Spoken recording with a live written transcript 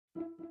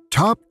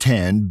Top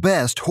 10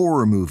 Best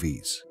Horror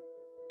Movies.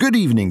 Good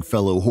evening,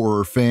 fellow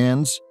horror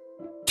fans.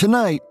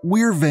 Tonight,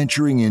 we're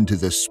venturing into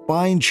the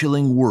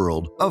spine-chilling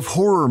world of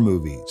horror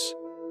movies.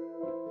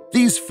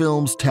 These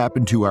films tap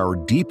into our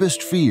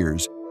deepest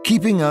fears,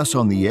 keeping us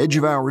on the edge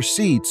of our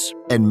seats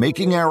and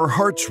making our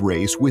hearts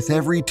race with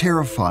every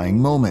terrifying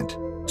moment.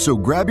 So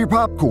grab your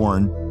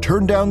popcorn,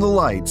 turn down the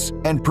lights,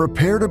 and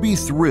prepare to be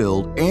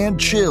thrilled and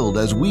chilled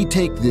as we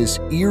take this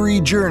eerie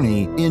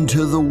journey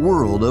into the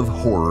world of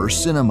horror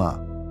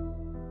cinema.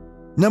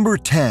 Number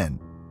 10.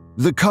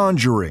 The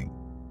Conjuring,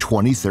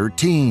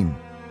 2013.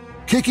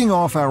 Kicking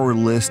off our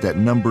list at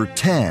number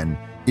 10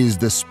 is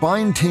the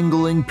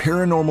spine-tingling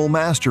paranormal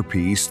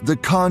masterpiece, The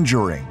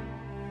Conjuring.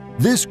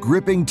 This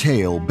gripping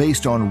tale,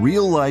 based on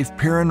real-life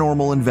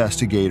paranormal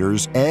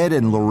investigators Ed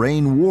and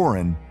Lorraine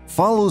Warren,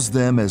 follows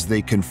them as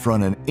they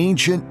confront an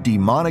ancient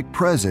demonic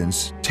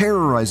presence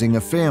terrorizing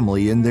a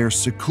family in their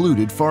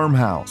secluded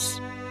farmhouse.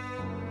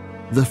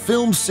 The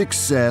film's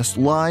success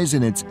lies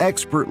in its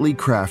expertly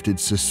crafted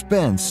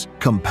suspense,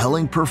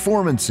 compelling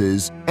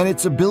performances, and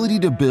its ability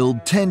to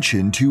build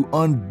tension to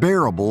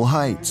unbearable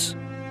heights.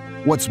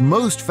 What's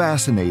most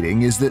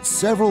fascinating is that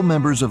several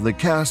members of the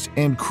cast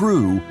and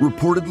crew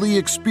reportedly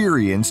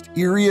experienced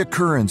eerie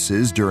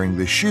occurrences during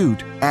the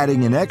shoot,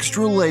 adding an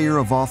extra layer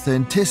of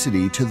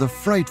authenticity to the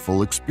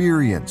frightful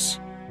experience.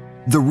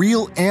 The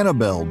real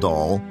Hannibal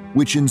doll,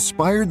 which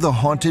inspired the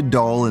haunted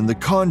doll in The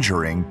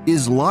Conjuring,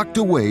 is locked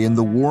away in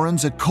the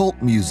Warrens' occult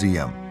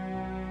museum.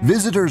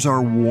 Visitors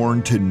are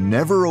warned to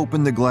never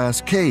open the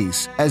glass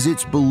case, as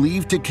it's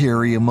believed to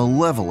carry a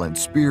malevolent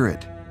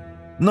spirit.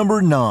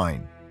 Number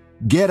 9.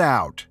 Get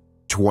Out,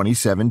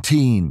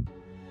 2017.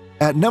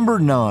 At number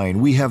 9,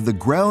 we have the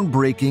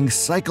groundbreaking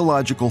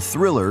psychological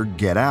thriller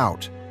Get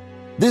Out.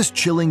 This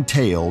chilling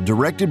tale,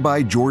 directed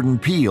by Jordan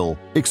Peele,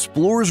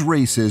 explores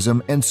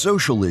racism and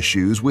social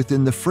issues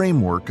within the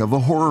framework of a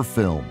horror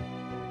film.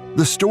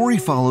 The story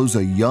follows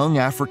a young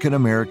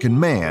African-American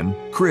man,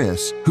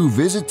 Chris, who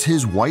visits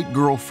his white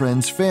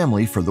girlfriend's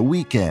family for the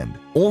weekend,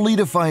 only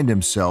to find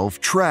himself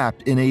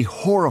trapped in a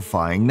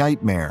horrifying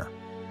nightmare.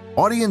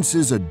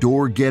 Audiences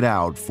adore Get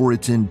Out for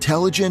its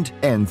intelligent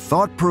and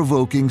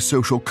thought-provoking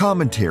social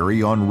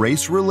commentary on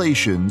race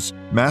relations,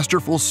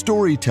 masterful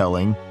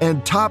storytelling,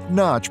 and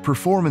top-notch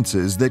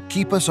performances that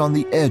keep us on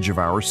the edge of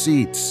our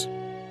seats.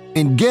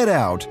 In Get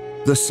Out,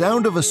 the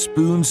sound of a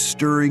spoon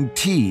stirring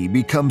tea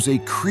becomes a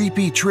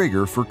creepy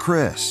trigger for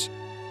Chris.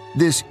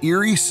 This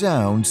eerie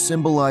sound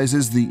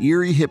symbolizes the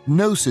eerie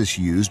hypnosis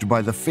used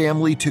by the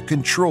family to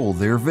control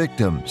their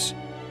victims.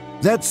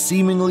 That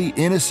seemingly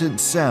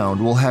innocent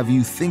sound will have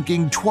you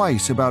thinking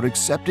twice about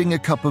accepting a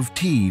cup of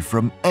tea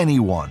from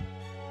anyone.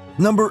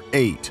 Number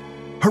 8.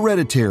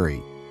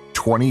 Hereditary,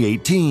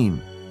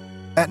 2018.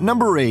 At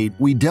number 8,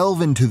 we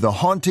delve into the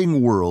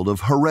haunting world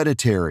of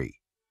Hereditary.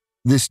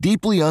 This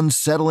deeply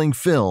unsettling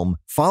film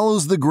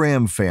follows the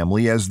Graham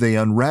family as they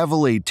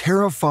unravel a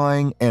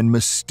terrifying and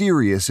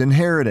mysterious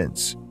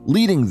inheritance,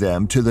 leading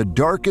them to the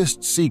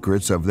darkest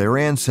secrets of their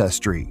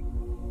ancestry.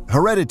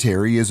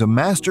 Hereditary is a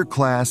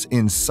masterclass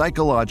in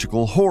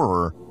psychological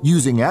horror,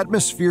 using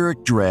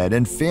atmospheric dread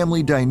and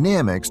family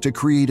dynamics to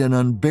create an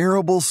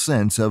unbearable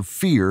sense of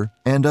fear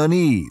and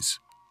unease.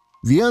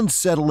 The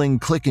unsettling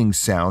clicking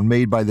sound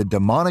made by the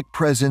demonic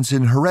presence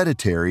in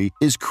Hereditary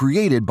is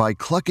created by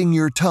clucking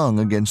your tongue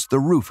against the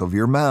roof of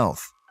your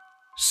mouth.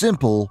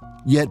 Simple,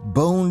 yet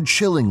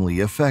bone-chillingly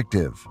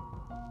effective.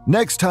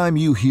 Next time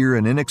you hear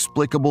an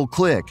inexplicable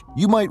click,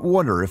 you might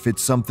wonder if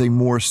it's something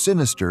more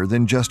sinister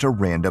than just a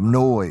random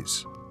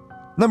noise.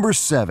 Number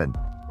 7.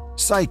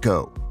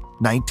 Psycho,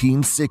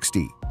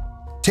 1960.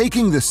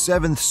 Taking the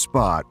 7th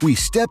spot, we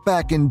step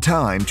back in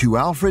time to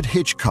Alfred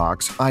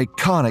Hitchcock's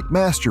iconic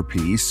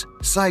masterpiece,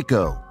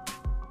 Psycho.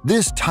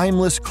 This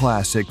timeless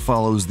classic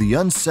follows the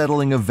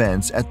unsettling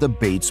events at the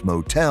Bates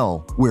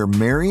Motel, where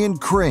Marion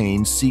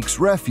Crane seeks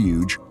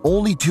refuge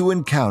only to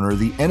encounter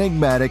the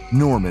enigmatic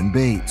Norman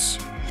Bates.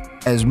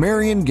 As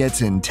Marion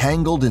gets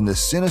entangled in the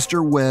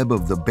sinister web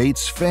of the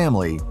Bates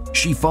family,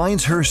 she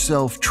finds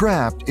herself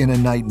trapped in a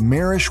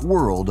nightmarish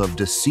world of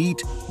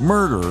deceit,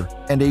 murder,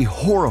 and a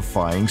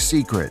horrifying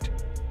secret.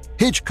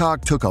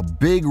 Hitchcock took a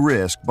big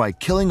risk by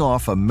killing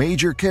off a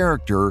major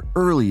character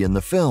early in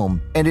the film,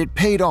 and it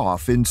paid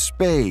off in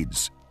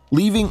spades,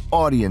 leaving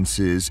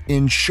audiences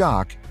in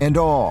shock and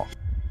awe.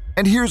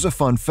 And here's a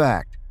fun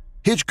fact.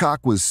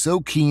 Hitchcock was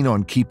so keen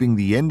on keeping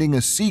the ending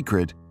a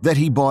secret that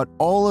he bought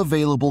all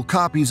available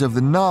copies of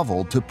the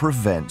novel to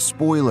prevent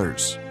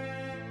spoilers.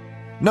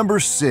 Number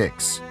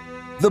 6.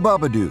 The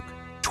Babadook,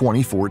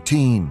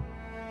 2014.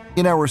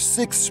 In our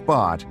 6th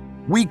spot,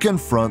 we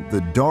confront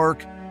the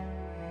dark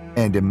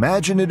and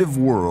imaginative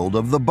world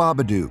of The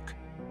Babadook.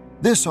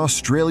 This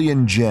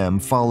Australian gem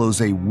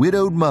follows a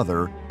widowed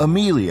mother,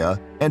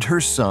 Amelia, and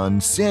her son,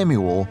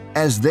 Samuel,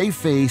 as they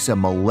face a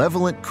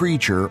malevolent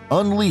creature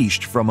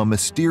unleashed from a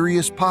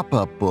mysterious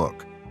pop-up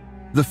book.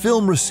 The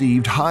film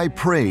received high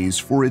praise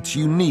for its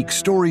unique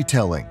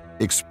storytelling,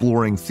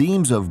 exploring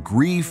themes of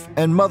grief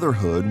and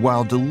motherhood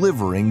while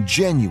delivering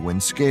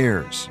genuine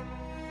scares.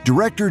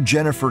 Director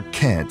Jennifer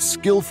Kent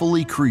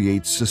skillfully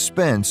creates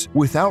suspense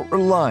without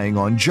relying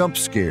on jump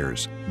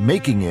scares,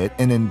 making it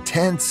an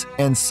intense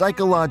and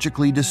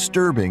psychologically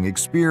disturbing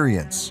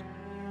experience.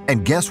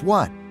 And guess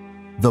what?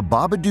 The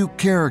Babadook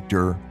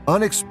character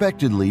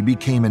unexpectedly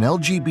became an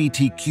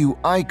LGBTQ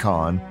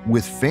icon,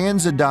 with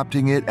fans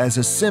adopting it as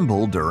a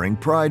symbol during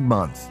Pride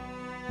Month.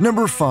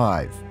 Number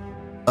 5.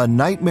 A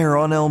Nightmare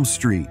on Elm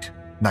Street,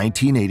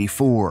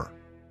 1984.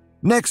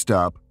 Next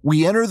up,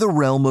 we enter the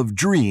realm of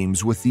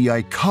dreams with the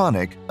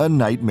iconic A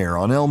Nightmare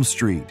on Elm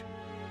Street.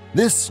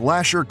 This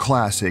slasher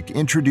classic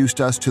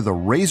introduced us to the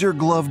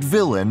razor-gloved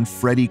villain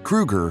Freddy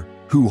Krueger,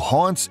 who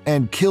haunts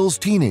and kills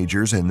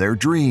teenagers in their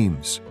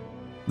dreams.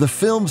 The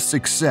film's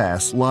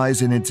success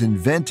lies in its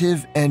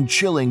inventive and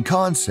chilling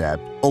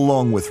concept,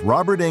 along with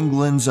Robert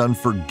Englund's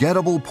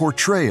unforgettable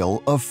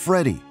portrayal of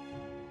Freddy.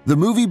 The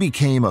movie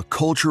became a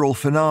cultural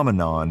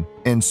phenomenon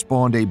and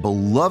spawned a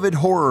beloved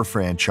horror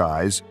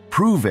franchise,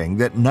 proving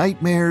that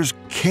nightmares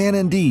can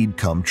indeed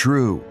come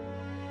true.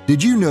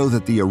 Did you know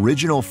that the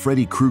original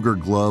Freddy Krueger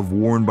glove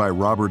worn by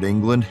Robert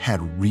Englund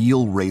had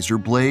real razor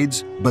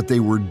blades, but they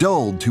were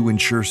dulled to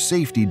ensure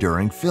safety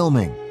during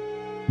filming?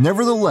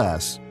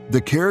 Nevertheless, the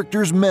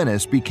character's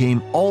menace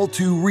became all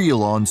too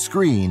real on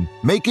screen,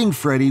 making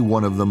Freddy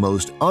one of the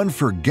most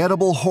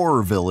unforgettable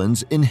horror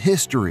villains in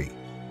history.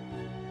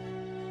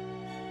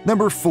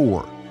 Number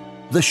 4.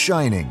 The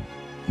Shining,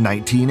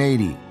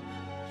 1980.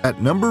 At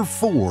number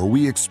 4,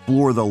 we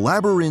explore the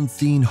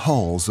labyrinthine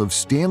halls of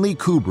Stanley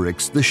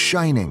Kubrick's The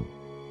Shining.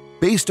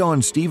 Based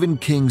on Stephen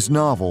King's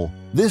novel,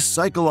 this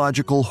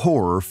psychological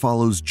horror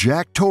follows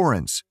Jack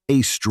Torrance,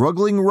 a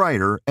struggling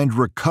writer and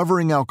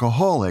recovering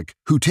alcoholic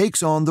who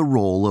takes on the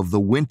role of the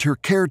winter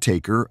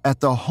caretaker at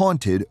the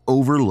haunted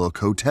Overlook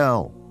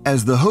Hotel.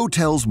 As the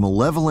hotel's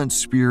malevolent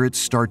spirits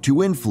start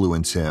to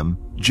influence him,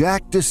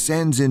 Jack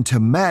descends into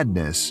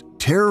madness,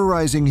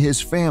 terrorizing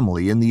his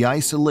family in the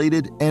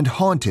isolated and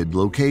haunted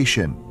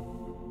location.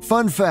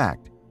 Fun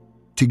fact: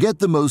 to get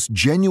the most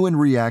genuine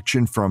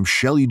reaction from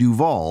Shelley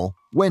Duvall,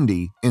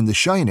 Wendy, in The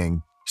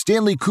Shining,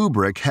 Stanley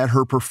Kubrick had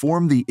her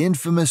perform the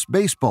infamous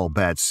baseball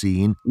bat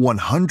scene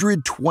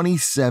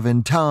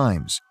 127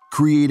 times,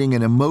 creating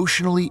an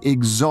emotionally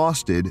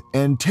exhausted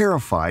and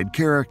terrified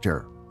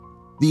character.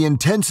 The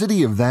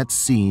intensity of that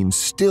scene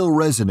still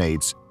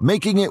resonates,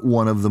 making it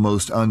one of the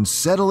most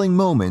unsettling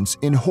moments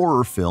in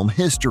horror film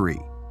history.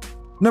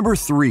 Number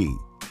 3.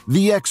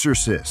 The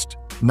Exorcist,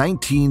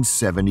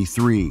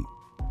 1973.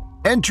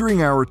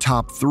 Entering our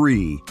top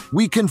 3,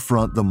 we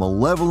confront the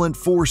malevolent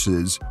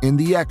forces in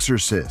The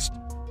Exorcist.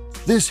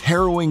 This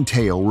harrowing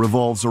tale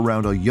revolves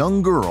around a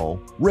young girl,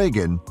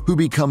 Regan, who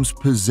becomes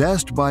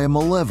possessed by a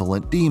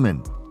malevolent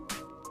demon.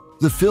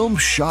 The film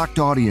shocked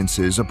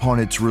audiences upon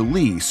its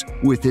release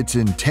with its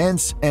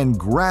intense and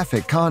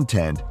graphic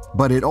content,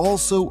 but it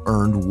also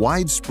earned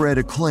widespread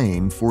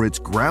acclaim for its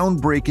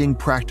groundbreaking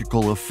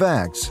practical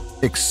effects,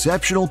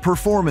 exceptional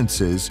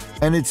performances,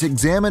 and its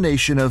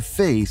examination of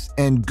faith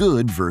and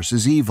good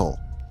versus evil.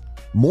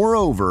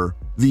 Moreover,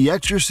 The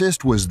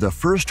Exorcist was the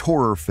first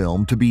horror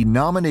film to be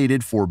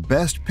nominated for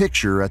Best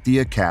Picture at the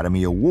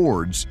Academy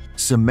Awards,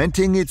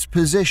 cementing its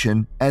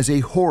position as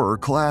a horror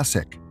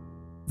classic.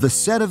 The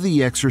set of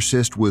The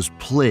Exorcist was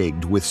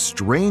plagued with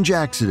strange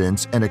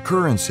accidents and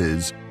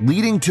occurrences,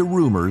 leading to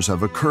rumors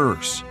of a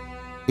curse.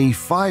 A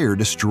fire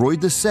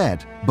destroyed the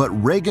set, but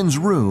Regan's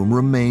room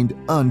remained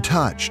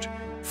untouched,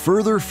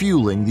 further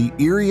fueling the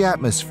eerie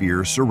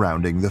atmosphere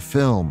surrounding the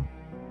film.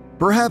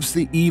 Perhaps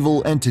the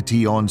evil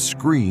entity on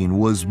screen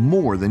was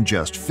more than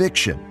just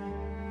fiction.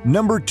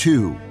 Number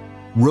 2.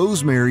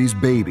 Rosemary's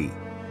Baby,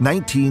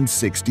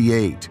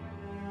 1968.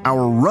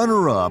 Our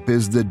runner-up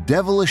is the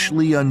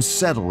devilishly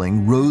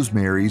unsettling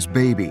Rosemary's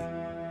Baby.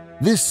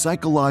 This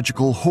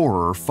psychological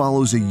horror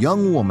follows a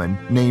young woman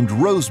named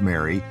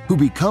Rosemary who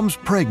becomes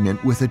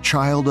pregnant with a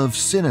child of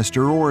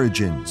sinister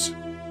origins.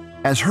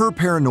 As her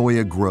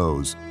paranoia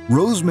grows,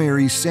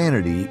 Rosemary's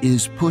sanity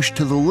is pushed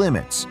to the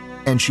limits,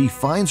 and she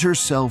finds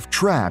herself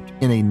trapped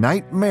in a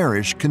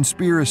nightmarish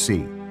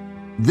conspiracy.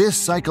 This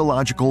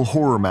psychological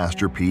horror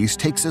masterpiece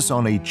takes us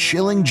on a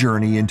chilling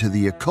journey into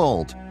the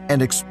occult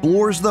and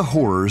explores the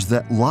horrors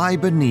that lie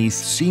beneath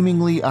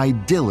seemingly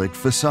idyllic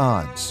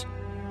facades.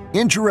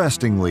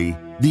 Interestingly,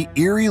 the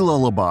eerie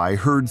lullaby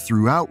heard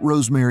throughout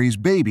Rosemary's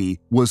Baby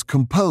was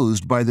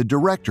composed by the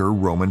director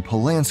Roman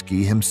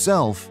Polanski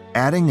himself,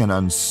 adding an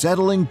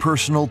unsettling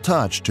personal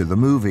touch to the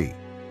movie.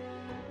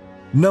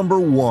 Number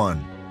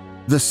 1.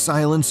 The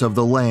Silence of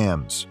the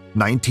Lambs,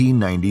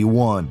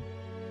 1991.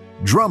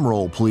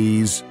 Drumroll,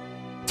 please.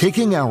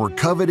 Taking our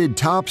coveted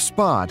top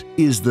spot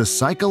is the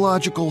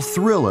psychological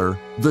thriller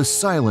The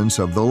Silence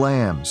of the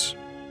Lambs.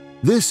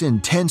 This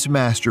intense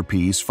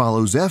masterpiece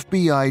follows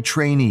FBI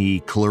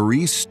trainee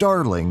Clarice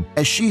Starling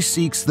as she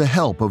seeks the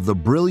help of the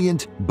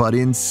brilliant but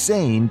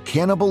insane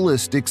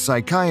cannibalistic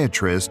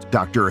psychiatrist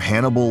Dr.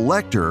 Hannibal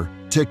Lecter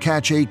to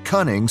catch a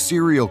cunning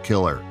serial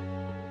killer.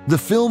 The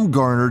film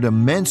garnered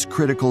immense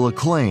critical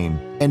acclaim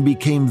and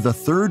became the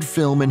third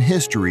film in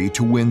history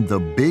to win the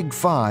Big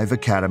Five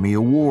Academy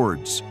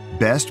Awards: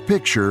 Best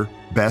Picture,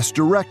 Best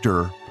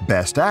Director,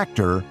 Best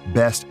Actor,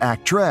 Best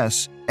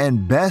Actress,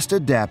 and Best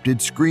Adapted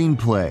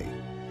Screenplay.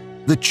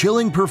 The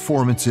chilling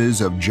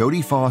performances of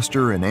Jodie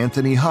Foster and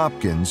Anthony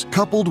Hopkins,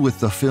 coupled with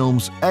the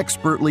film's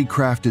expertly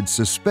crafted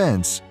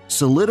suspense,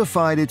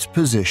 solidified its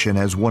position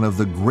as one of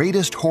the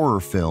greatest horror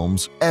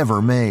films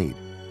ever made.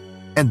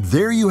 And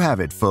there you have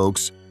it,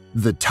 folks,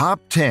 the top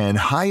 10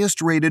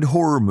 highest-rated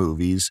horror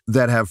movies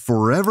that have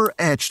forever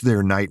etched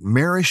their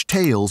nightmarish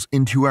tales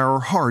into our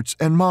hearts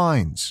and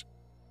minds.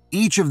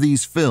 Each of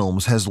these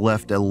films has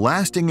left a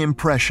lasting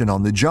impression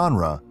on the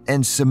genre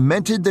and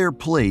cemented their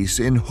place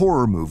in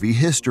horror movie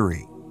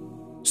history.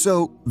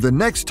 So, the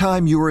next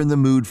time you are in the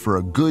mood for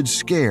a good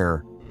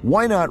scare,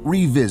 why not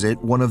revisit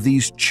one of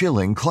these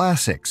chilling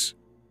classics?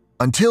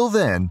 Until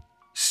then,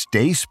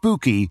 stay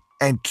spooky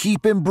and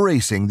keep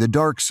embracing the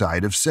dark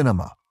side of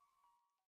cinema.